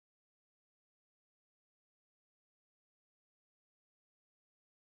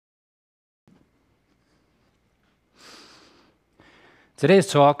Today's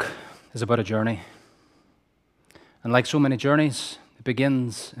talk is about a journey. And like so many journeys, it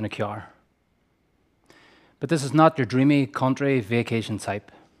begins in a car. But this is not your dreamy country vacation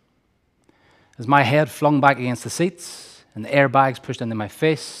type. As my head flung back against the seats and the airbags pushed into my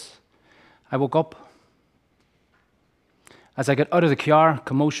face, I woke up. As I got out of the car,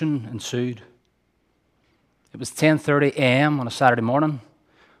 commotion ensued. It was 10:30 a.m. on a Saturday morning,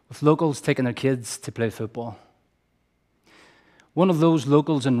 with locals taking their kids to play football. One of those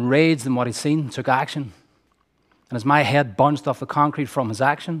locals, enraged in what he'd seen, took action. And as my head bounced off the concrete from his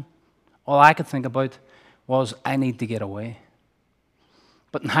action, all I could think about was, I need to get away.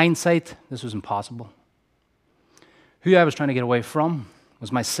 But in hindsight, this was impossible. Who I was trying to get away from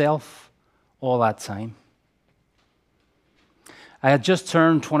was myself all that time. I had just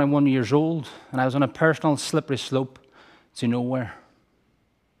turned 21 years old, and I was on a personal slippery slope to nowhere.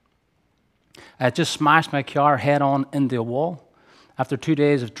 I had just smashed my car head-on into a wall after 2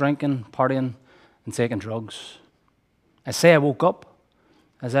 days of drinking, partying, and taking drugs. I say I woke up,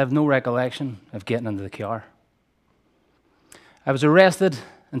 as I have no recollection of getting into the car. I was arrested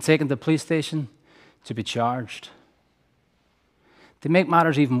and taken to the police station to be charged. To make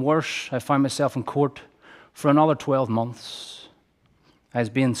matters even worse, I found myself in court for another 12 months. I was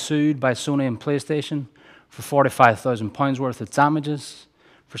being sued by Sony and PlayStation for £45,000 worth of damages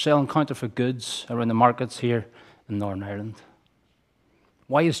for selling counterfeit goods around the markets here in Northern Ireland.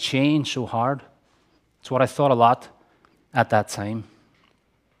 Why is change so hard? It's what I thought a lot at that time.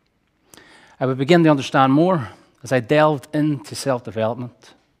 I would begin to understand more as I delved into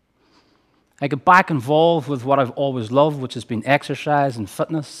self-development. I got back involved with what I've always loved, which has been exercise and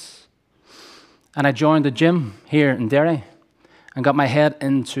fitness. And I joined a gym here in Derry and got my head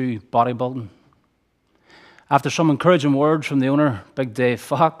into bodybuilding. After some encouraging words from the owner, Big Dave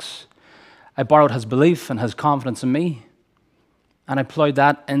Fox, I borrowed his belief and his confidence in me, and I applied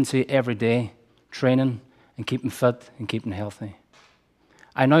that into everyday training and keeping fit and keeping healthy.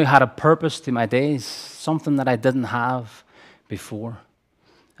 I now had a purpose to my days, something that I didn't have before.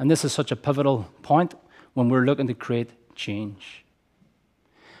 And this is such a pivotal point when we're looking to create change.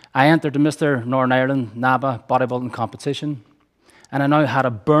 I entered the Mr. Northern Ireland NABA bodybuilding competition, and I now had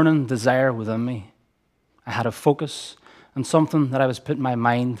a burning desire within me. I had a focus and something that I was putting my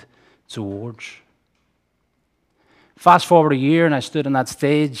mind towards. Fast forward a year, and I stood on that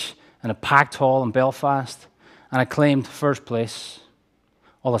stage in a packed hall in Belfast, and I claimed first place.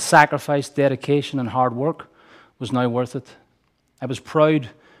 All the sacrifice, dedication, and hard work was now worth it. I was proud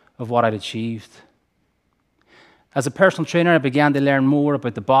of what I'd achieved. As a personal trainer, I began to learn more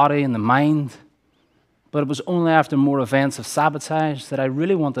about the body and the mind, but it was only after more events of sabotage that I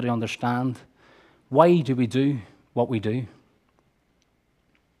really wanted to understand, why do we do what we do?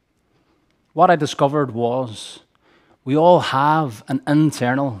 What I discovered was we all have an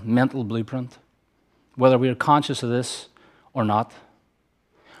internal mental blueprint, whether we are conscious of this or not.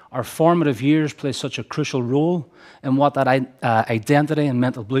 Our formative years play such a crucial role in what that identity and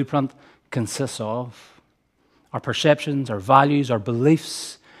mental blueprint consists of. Our perceptions, our values, our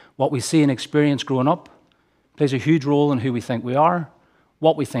beliefs, what we see and experience growing up, plays a huge role in who we think we are,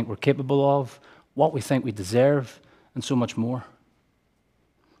 what we think we're capable of, what we think we deserve, and so much more.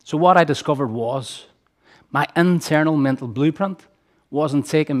 So what I discovered was my internal mental blueprint wasn't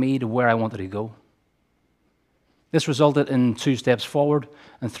taking me to where I wanted to go. This resulted in 2 steps forward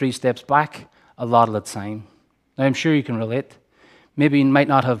and 3 steps back a lot of the time. Now, I'm sure you can relate. Maybe you might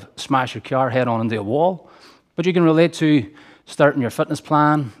not have smashed your car head on into a wall, but you can relate to starting your fitness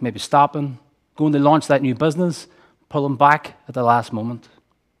plan, maybe stopping, going to launch that new business, pulling back at the last moment.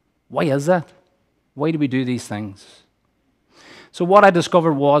 Why is that? Why do we do these things? So what I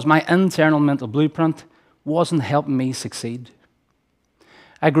discovered was my internal mental blueprint wasn't helping me succeed.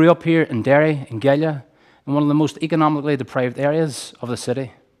 I grew up here in Derry, in Galia, in one of the most economically deprived areas of the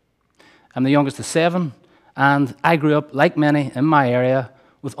city. I'm the youngest of 7, and I grew up, like many in my area,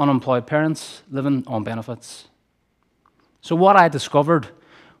 with unemployed parents living on benefits. So what I discovered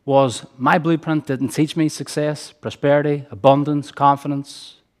was my blueprint didn't teach me success, prosperity, abundance,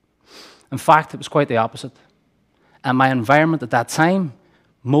 confidence. In fact, it was quite the opposite. And my environment at that time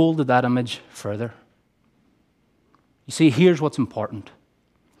molded that image further. You see, here's what's important.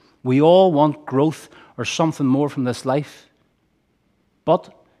 We all want growth or something more from this life.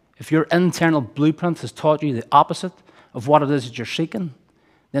 But if your internal blueprint has taught you the opposite of what it is that you're seeking,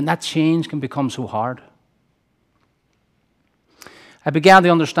 then that change can become so hard. I began to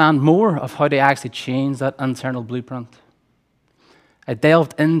understand more of how to actually change that internal blueprint. I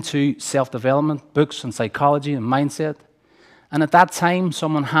delved into self-development, books on psychology and mindset, and at that time,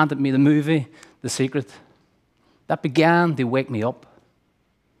 someone handed me the movie, The Secret. That began to wake me up.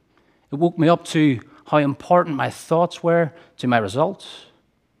 It woke me up to how important my thoughts were to my results,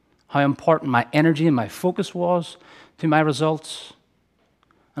 how important my energy and my focus was to my results,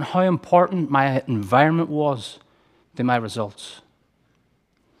 and how important my environment was to my results.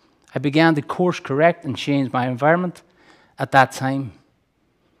 I began to course correct and change my environment at that time,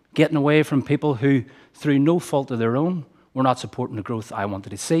 getting away from people who, through no fault of their own, were not supporting the growth I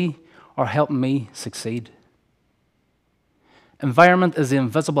wanted to see or helping me succeed. Environment is the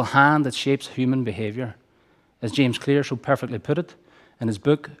invisible hand that shapes human behavior, as James Clear so perfectly put it in his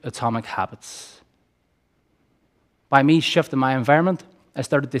book, Atomic Habits. By me shifting my environment, I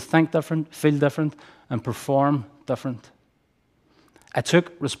started to think different, feel different, and perform different. I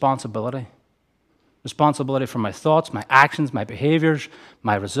took responsibility. Responsibility for my thoughts, my actions, my behaviors,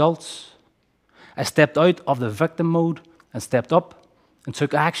 my results. I stepped out of the victim mode and stepped up and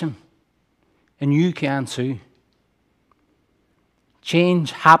took action. And you can too.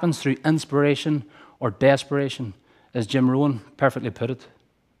 Change happens through inspiration or desperation, as Jim Rohn perfectly put it.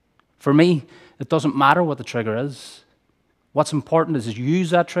 For me, it doesn't matter what the trigger is. What's important is to use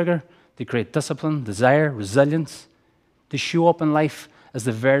that trigger to create discipline, desire, resilience, to show up in life as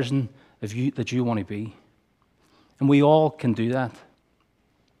the version of you that you want to be. And we all can do that.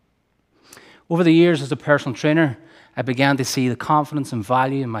 Over the years as a personal trainer, I began to see the confidence and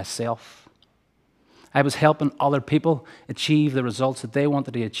value in myself. I was helping other people achieve the results that they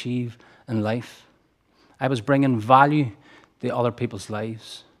wanted to achieve in life. I was bringing value to other people's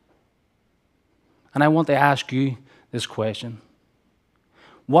lives. And I want to ask you this question.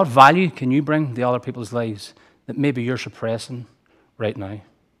 What value can you bring to other people's lives that maybe you're suppressing right now?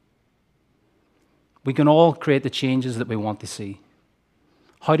 We can all create the changes that we want to see.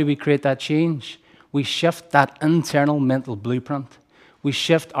 How do we create that change? We shift that internal mental blueprint. We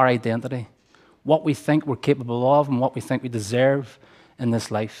shift our identity, what we think we're capable of and what we think we deserve in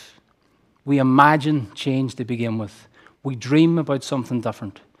this life. We imagine change to begin with. We dream about something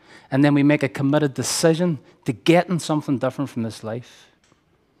different. And then we make a committed decision to getting something different from this life.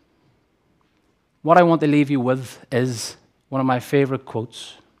 What I want to leave you with is one of my favorite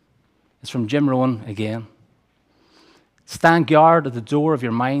quotes. It's from Jim Rohn again. Stand guard at the door of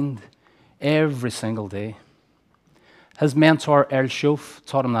your mind every single day. His mentor, Earl Schoaf,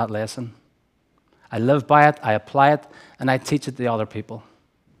 taught him that lesson. I live by it, I apply it, and I teach it to other people.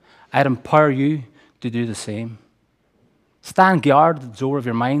 I'd empower you to do the same. Stand guard at the door of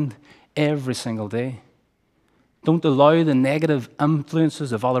your mind every single day. Don't allow the negative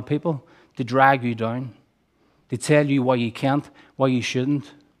influences of other people to drag you down, to tell you why you can't, why you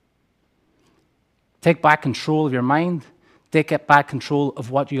shouldn't. Take back control of your mind. Take back control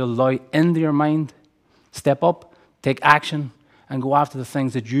of what you allow into your mind. Step up, take action, and go after the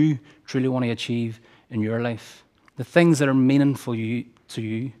things that you truly want to achieve in your life. The things that are meaningful to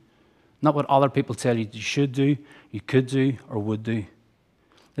you, not what other people tell you you should do, you could do, or would do.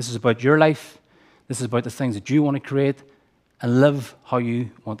 This is about your life. This is about the things that you want to create and live how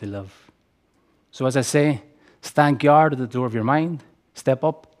you want to live. So as I say, stand guard at the door of your mind, step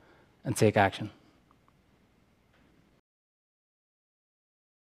up, and take action.